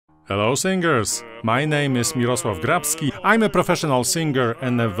Hello singers! My name is Mirosław Grabski. I'm a professional singer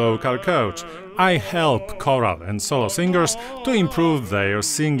and a vocal coach. I help choral and solo singers to improve their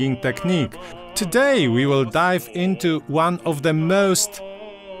singing technique. Today we will dive into one of the most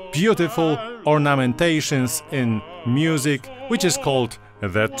beautiful ornamentations in music, which is called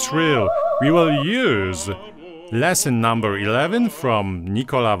the trill. We will use lesson number 11 from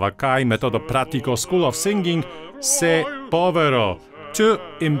Nicola Vaccai Metodo Pratico School of Singing, Se Povero, to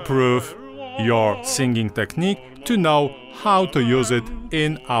improve your singing technique, to know how to use it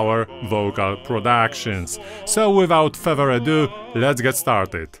in our vocal productions. So without further ado, let's get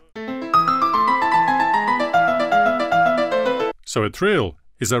started. So a trill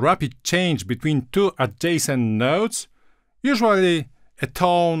is a rapid change between two adjacent notes, usually a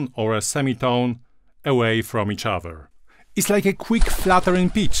tone or a semitone away from each other. It's like a quick fluttering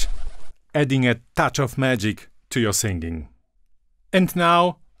pitch, adding a touch of magic to your singing. And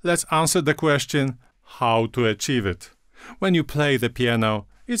now let's answer the question how to achieve it. When you play the piano,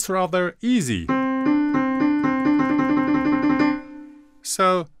 it's rather easy.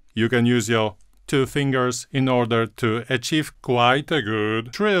 So you can use your two fingers in order to achieve quite a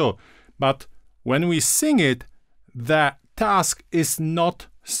good trill. But when we sing it, the task is not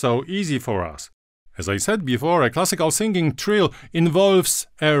so easy for us. As I said before, a classical singing trill involves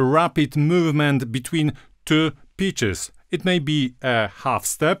a rapid movement between two pitches. It may be a half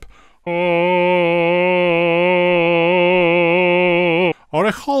step or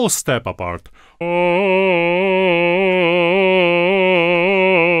a whole step apart.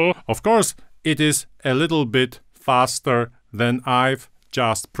 Of course, it is a little bit faster than I've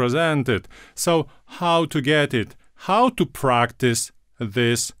just presented. So how to get it? How to practice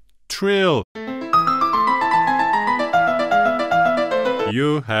this trill?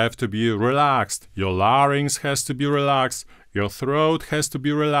 You have to be relaxed. Your larynx has to be relaxed. Your throat has to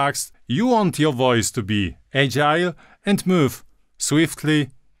be relaxed. You want your voice to be agile and move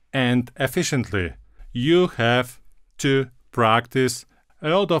swiftly and efficiently. You have to practice a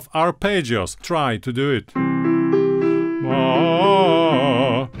lot of arpeggios. Try to do it. Ma,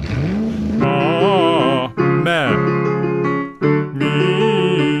 ma, me,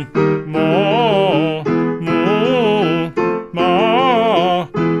 mi, mo, mu, ma,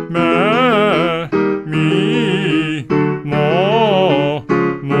 me, mi, mo,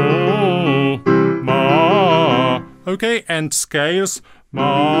 mu, ma. Okay, and scales.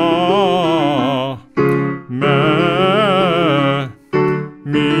 Ma, me,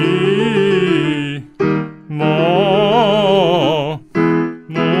 mi, mo,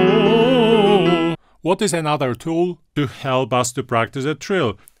 mu. What is another tool to help us to practice a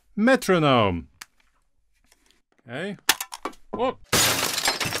trill? Metronome. Okay. Whoa.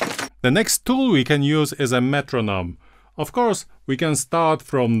 The next tool we can use is a metronome. Of course, we can start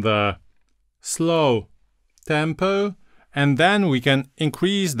from the slow tempo and then we can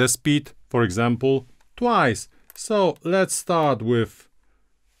increase the speed, for example, twice. So let's start with,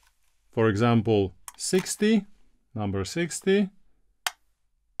 for example, 60, number 60.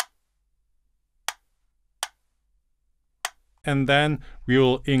 And then we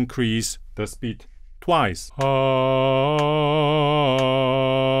will increase the speed twice.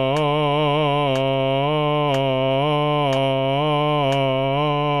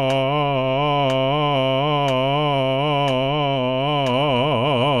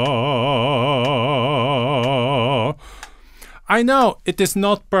 I know it is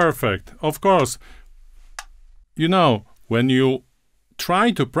not perfect, of course. You know, when you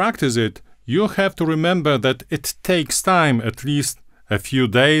try to practice it, you have to remember that it takes time, at least a few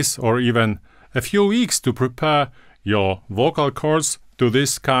days or even a few weeks, to prepare your vocal cords to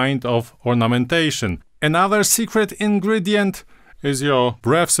this kind of ornamentation. Another secret ingredient is your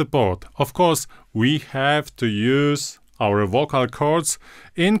breath support. Of course, we have to use our vocal cords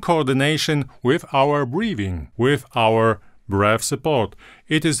in coordination with our breathing, with our breath support.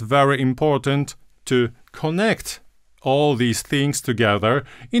 It is very important to connect all these things together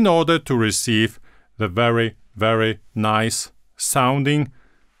in order to receive the very, very nice sounding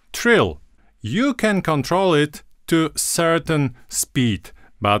trill. You can control it to certain speed,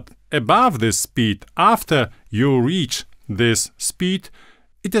 but above this speed, after you reach this speed,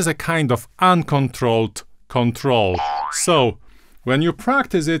 it is a kind of uncontrolled control. So when you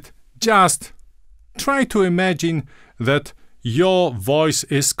practice it, just try to imagine that your voice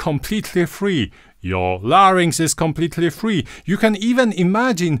is completely free. Your larynx is completely free. You can even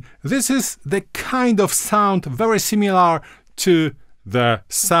imagine this is the kind of sound very similar to the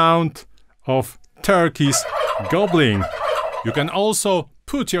sound of turkeys gobbling. You can also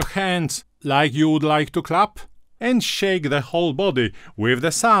put your hands like you would like to clap and shake the whole body with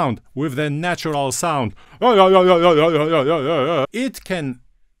the sound, with the natural sound. It can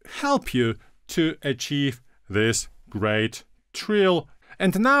help you to achieve this great trill.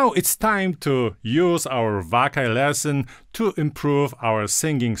 And now it's time to use our Vaccai lesson to improve our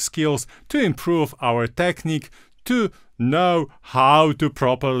singing skills, to improve our technique, to know how to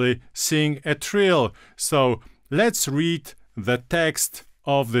properly sing a trill. So let's read the text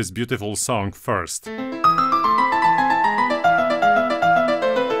of this beautiful song first.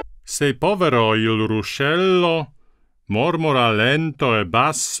 Se povero il ruscello mormora lento e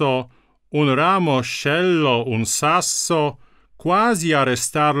basso, un ramo scello, un sasso, quasi a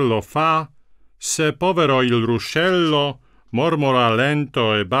restarlo fa. Se povero il ruscello mormora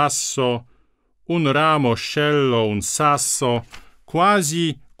lento e basso, un ramo scello, un sasso,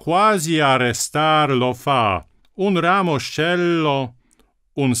 quasi a restarlo fa. Un ramo scello,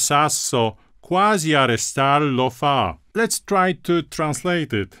 un sasso, quasi a restarlo fa. Let's try to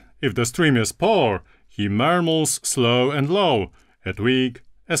translate it. If the stream is poor, he murmurs slow and low. A twig,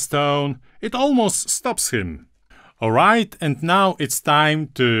 a stone, it almost stops him. Alright, and now it's time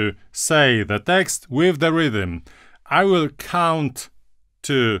to say the text with the rhythm. I will count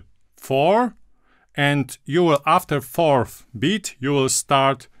to 4, and you will, after 4th beat, you will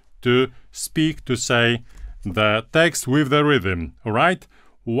start to speak, to say the text with the rhythm. Alright?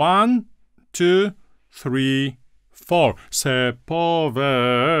 1, 2, 3, 4. Se povero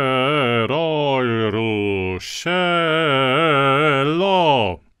il ruscello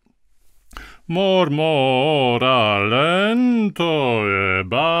mormora lento e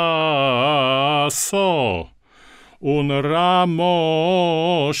basso, un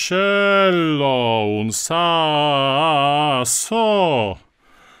ramo scello, un sasso,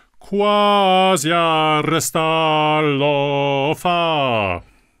 quasi a restarlo fa.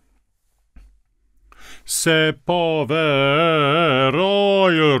 Se povero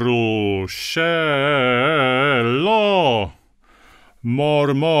il ruscello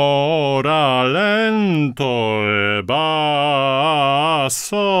mormora lento e basso,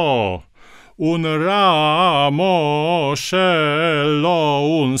 un ramo scello,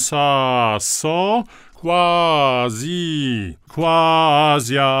 un sasso, quasi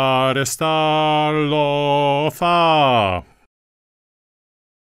a restarlo fa.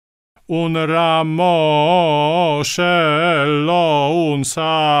 Un ramo scello, un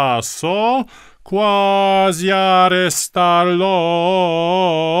sasso, quasi a restarlo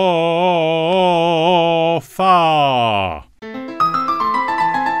fa.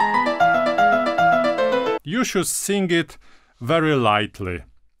 You should sing it very lightly.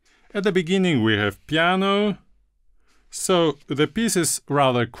 At the beginning we have piano, so the piece is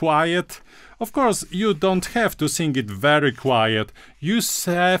rather quiet. Of course, you don't have to sing it very quiet. You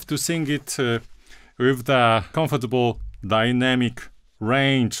have to sing it with the comfortable dynamic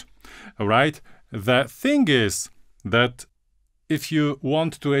range. Alright? The thing is that if you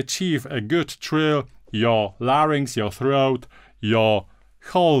want to achieve a good trill, your larynx, your throat, your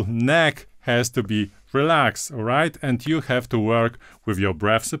whole neck has to be relaxed, alright? And you have to work with your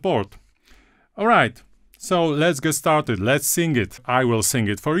breath support. Alright, so let's get started. Let's sing it. I will sing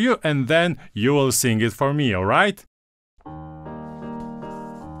it for you and then you will sing it for me, alright?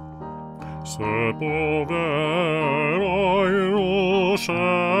 Se povero il ruscello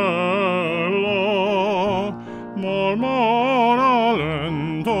mormora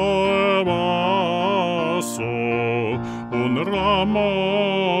lento e basso, un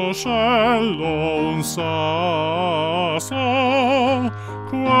ramo scello, un sasso,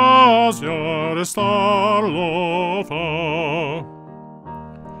 quasi a restarlo fa.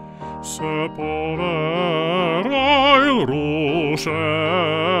 Se povero il ruscello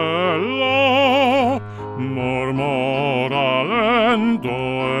mormora lento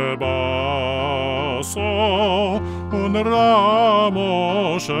e basso, un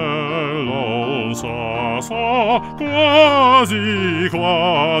ramo scello, un sasso, quasi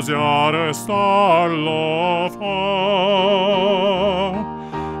a restarlo fa.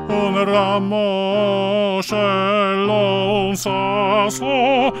 Un ramo scello, un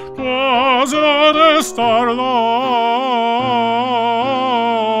sasso, quasi a restarlo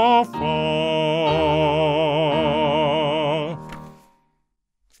fa.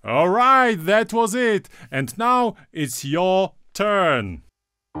 Alright, that was it. And now it's your turn.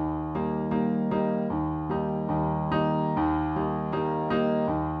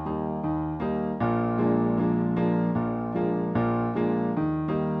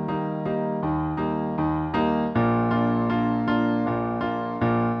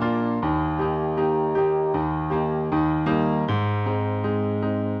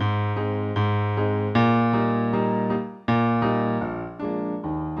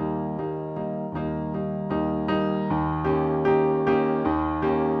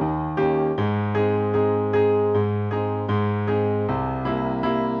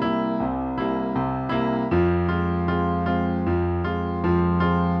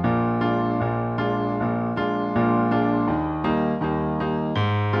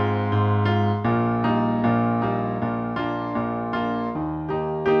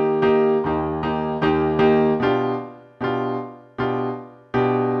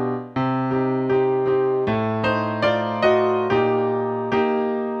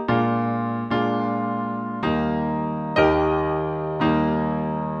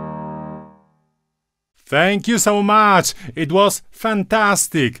 Thank you so much! It was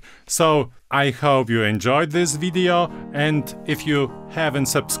fantastic! So, I hope you enjoyed this video, and if you haven't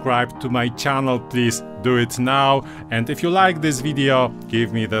subscribed to my channel, please do it now. And if you like this video,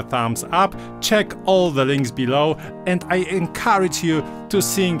 give me the thumbs up, check all the links below, and I encourage you to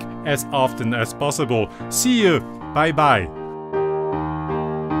sing as often as possible. See you! Bye bye!